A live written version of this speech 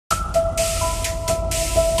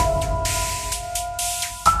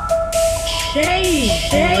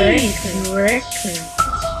Records.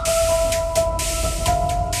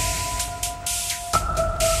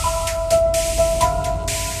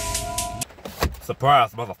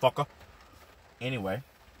 Surprise, motherfucker. Anyway,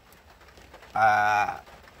 I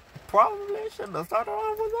probably shouldn't have started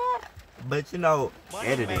off with that. But you know,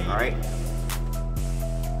 editing, right?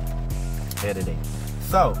 Editing.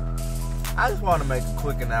 So, I just want to make a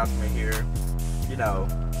quick announcement here. You know,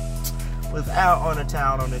 was out on the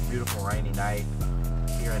town on this beautiful rainy night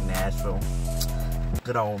here in Nashville.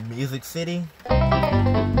 Good old Music City.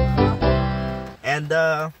 And,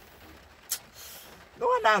 going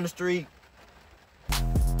down the street,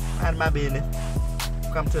 minding my business,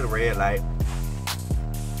 come to the red light.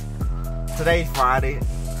 Today's Friday.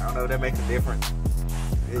 I don't know if that makes a difference.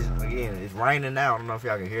 It's raining now. I don't know if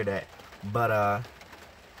y'all can hear that. But,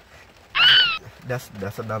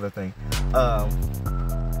 that's another thing.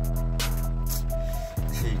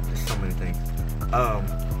 See, there's so many things.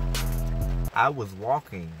 I was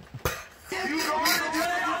walking.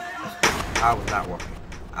 I was not walking.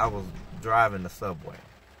 I was driving the subway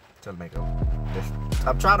to make this.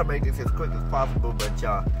 I'm trying to make this as quick as possible, but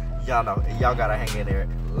y'all know, y'all gotta hang in there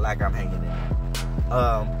like I'm hanging in there.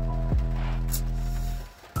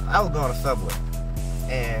 I was going to subway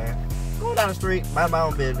and going down the street, mind my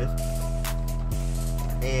own business,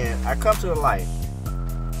 and I come to the light,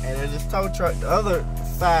 and there's this tow truck, the other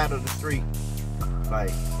side of the street,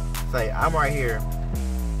 like, say, I'm right here,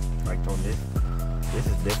 like, on this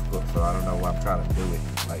is difficult, so I don't know why I'm trying to do it,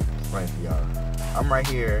 like, explain to y'all. I'm right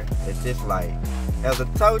here at this light. There's a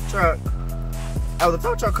tow truck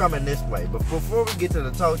coming this way, but before we get to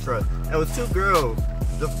the tow truck, there was two girls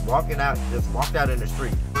just walked out in the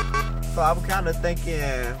street. So I'm kind of thinking,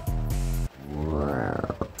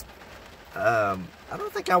 I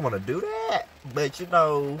don't think I want to do that, but you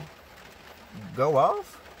know, go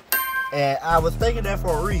off. And I was thinking that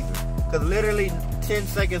for a reason, because literally 10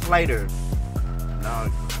 seconds later,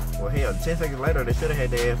 10 seconds later, they should have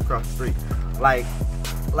had their ass across the street. Like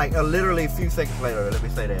literally a few seconds later, let me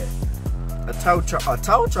say that. A tow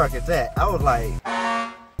truck at that. I was like,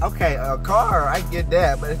 okay, a car, I get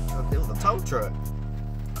that, but it was a tow truck.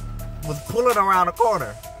 Was pulling around the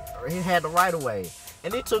corner. He had the right of way.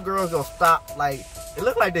 And these two girls gonna stop, like, it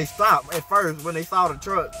looked like they stopped at first when they saw the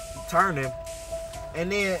truck turning.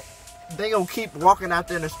 And then they gonna keep walking out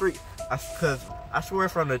there in the street. Cause I swear,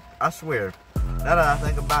 now that I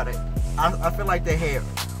think about it, I feel like they had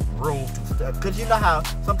room to step. Cause you know how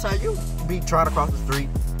sometimes you be trying to cross the street,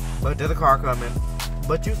 but there's a car coming,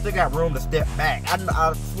 but you still got room to step back.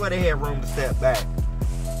 I swear they had room to step back.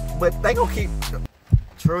 But they gonna keep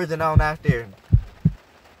cruising on out there.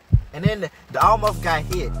 And then they almost got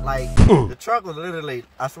hit. Like, the truck was literally,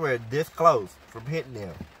 I swear, this close from hitting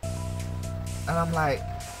them. And I'm like,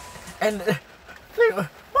 and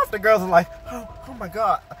most of the girls are like, oh my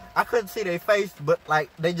God. I couldn't see their face, but like,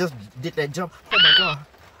 they just did that jump. Oh my God.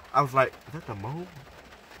 I was like, is that the move?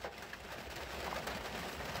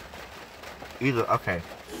 Okay,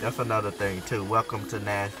 that's another thing too. Welcome to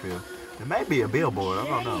Nashville. There may be a billboard, I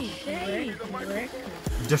don't know.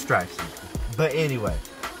 Distraction. But anyway,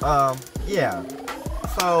 yeah.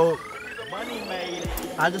 So,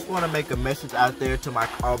 I just want to make a message out there to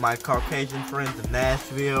all my Caucasian friends in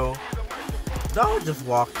Nashville. Don't just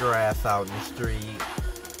walk your ass out in the street,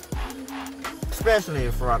 especially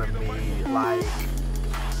in front of me. Like,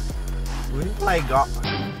 we can play golf.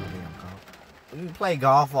 We can play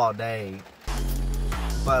golf all day.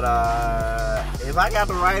 But if I got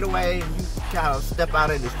the right of way, you kind of step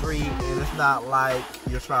out in the street, and it's not like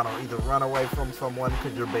you're trying to either run away from someone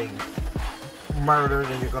because you're being murdered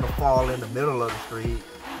and you're gonna fall in the middle of the street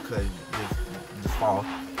because you just fall.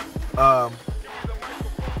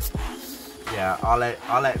 Yeah, all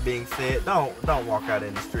that being said, don't walk out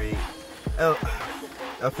in the street.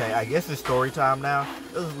 Okay, I guess it's story time now.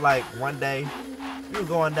 It was like one day we were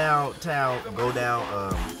going downtown,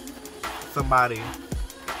 somebody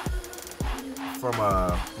from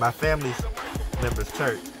my family members'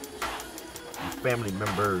 church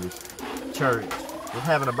was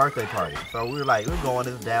having a birthday party. So we were like, we're going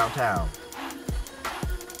to downtown.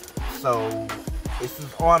 So it's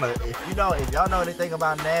just on if y'all know anything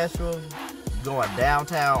about Nashville, going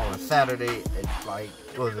downtown on a Saturday at like,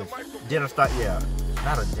 what was it? Dinner start, yeah.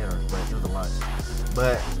 Not a dinner, but it was a lunch.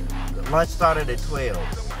 But the lunch started at 12.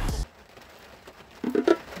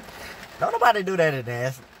 Don't nobody do that in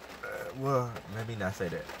Nashville. Well, maybe not say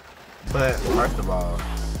that. But first of all,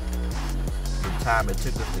 the time it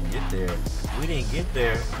took us to get there, we didn't get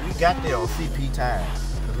there. We got there on CP time.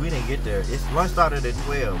 Because we didn't get there. Lunch started at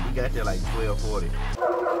 12. We got there like 12:40.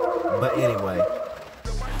 But anyway,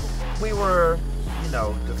 we were, you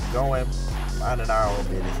know, just going, minding our own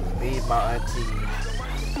business. Me, my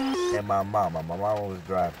auntie, and my mama. My mama was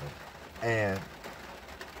driving. And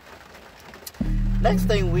next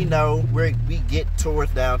thing we know, we get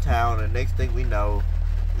towards downtown, and next thing we know,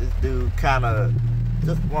 this dude kind of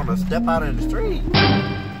just want to step out in the street.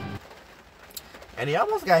 And he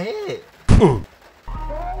almost got hit.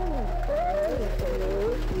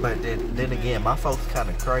 But then again, my folks kind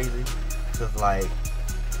of crazy. Cause like,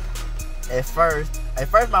 at first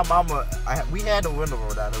my mama, we had the window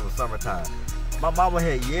rolled down. It was summertime. My mama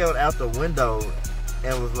had yelled out the window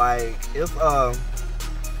and was like, "It's oh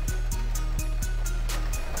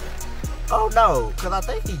no," cause I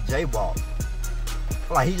think he jaywalked.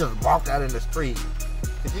 Like he just walked out in the street.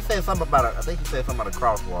 Cause he said something about I think he said something about a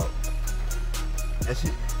crosswalk. And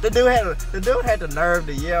the dude had the nerve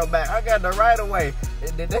to yell back, "I got the right of way."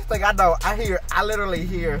 And the next thing I know, I literally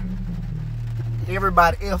hear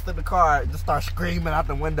everybody else in the car just start screaming out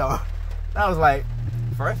the window. And I was like,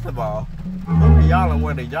 first of all, who are y'all and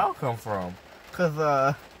where did y'all come from? Cause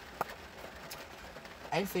I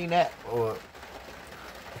ain't seen that or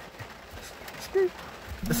I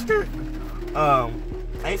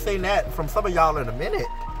ain't seen that from some of y'all in a minute.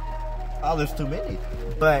 Oh, there's too many.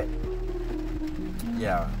 But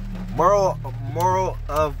yeah, moral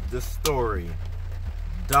of the story: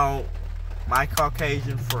 don't. My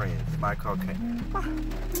Caucasian friends, my heart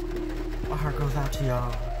goes out to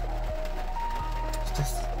y'all. It's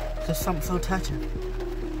just something so touching.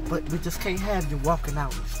 But we just can't have you walking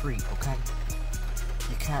out in the street, okay?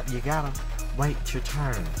 You gotta wait your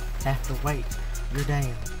turn. Have to wait your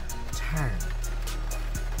damn turn.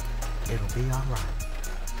 It'll be alright.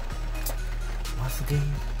 Once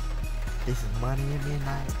again, this is Money at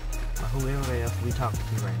Midnight, or whoever else we talking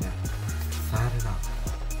to right now. Signing off.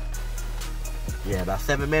 Yeah, about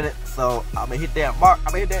 7 minutes, so I'm gonna hit that mark. I'm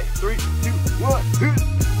gonna hit that 3, 2, 1, hit.